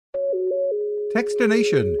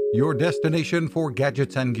Techstination, your destination for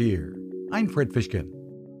gadgets and gear. I'm Fred Fishkin.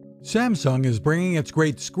 Samsung is bringing its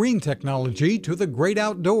great screen technology to the great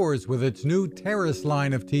outdoors with its new Terrace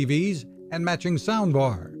line of TVs and matching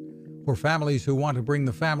soundbar. For families who want to bring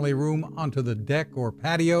the family room onto the deck or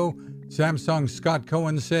patio, Samsung's Scott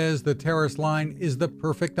Cohen says the Terrace line is the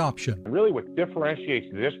perfect option. Really what differentiates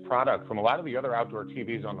this product from a lot of the other outdoor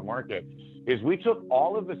TVs on the market is we took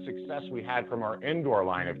all of the success we had from our indoor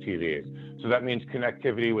line of TVs. So that means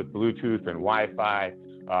connectivity with Bluetooth and Wi-Fi,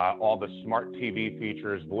 all the smart TV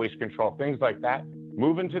features, voice control, things like that.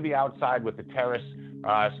 Move into the outside with the Terrace.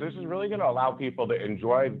 So this is really going to allow people to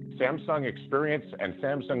enjoy Samsung experience and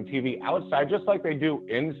Samsung TV outside just like they do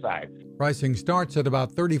inside. Pricing starts at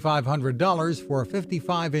about $3,500 for a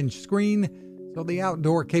 55-inch screen, so the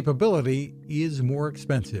outdoor capability is more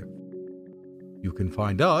expensive. You can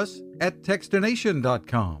find us at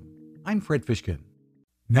Techstination.com. I'm Fred Fishkin.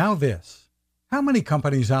 Now this. How many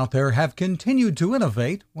companies out there have continued to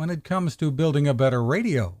innovate when it comes to building a better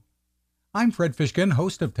radio? I'm Fred Fishkin,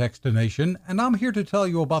 host of Techstination, and I'm here to tell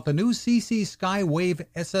you about the new CC Skywave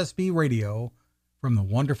SSB radio from the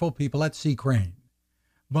wonderful people at C-Crane.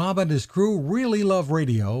 Bob and his crew really love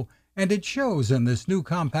radio, and it shows in this new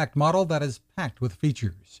compact model that is packed with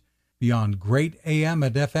features. Beyond great AM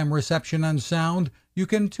and FM reception and sound, you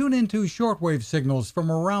can tune into shortwave signals from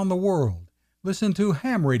around the world, listen to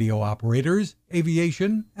ham radio operators,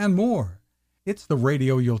 aviation, and more. It's the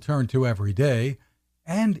radio you'll turn to every day,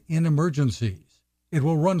 and in emergencies. It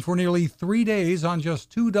will run for nearly 3 days on just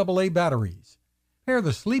 2 AA batteries. Pair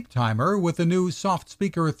the sleep timer with the new Soft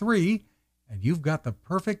Speaker 3, and you've got the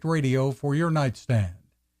perfect radio for your nightstand.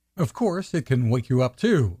 Of course, it can wake you up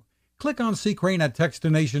too. Click on C-Crane at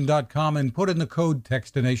Techstination.com and put in the code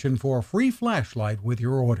Techstination for a free flashlight with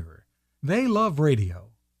your order. They love radio,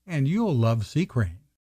 and you'll love C-Crane.